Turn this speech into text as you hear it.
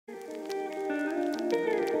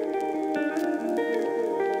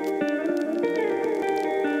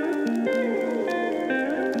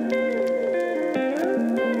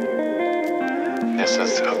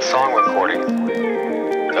song recording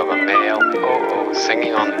of a male oh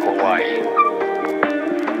singing on Kauaui.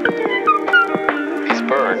 These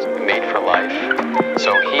birds mate for life,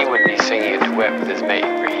 so he would be singing a duet with his mate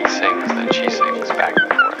where he sings, then she sings back and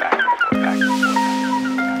forth, back and forth, back and forth.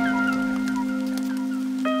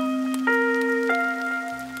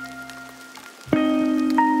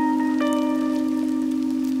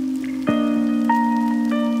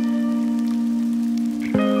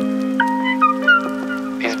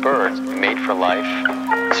 Birds mate for life,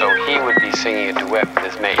 so he would be singing a duet with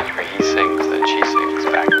his mate where he sings, then she sings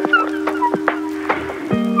back and forth.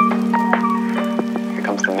 Here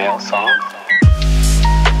comes the male song.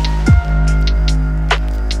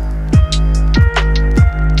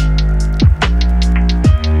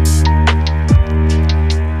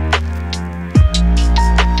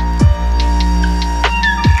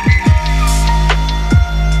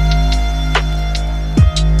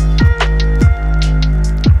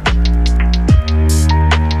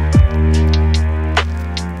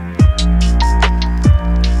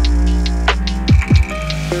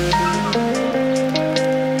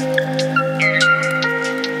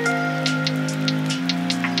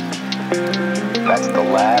 That's the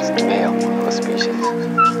last male of a species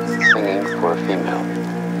singing for a female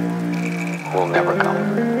who will never come.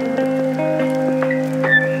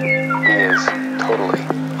 He is totally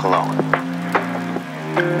alone.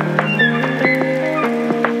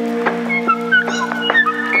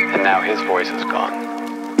 And now his voice is gone.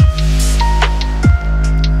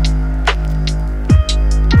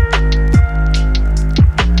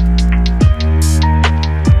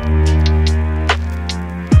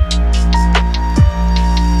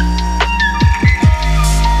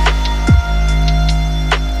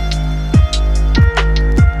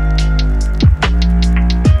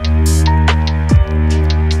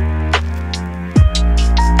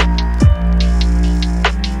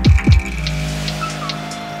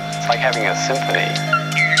 It's like having a symphony,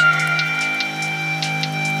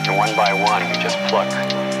 and one by one we just pluck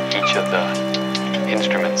each of the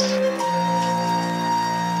instruments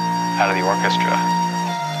out of the orchestra.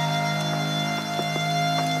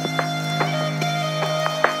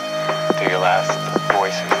 Do your last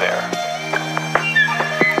voices there.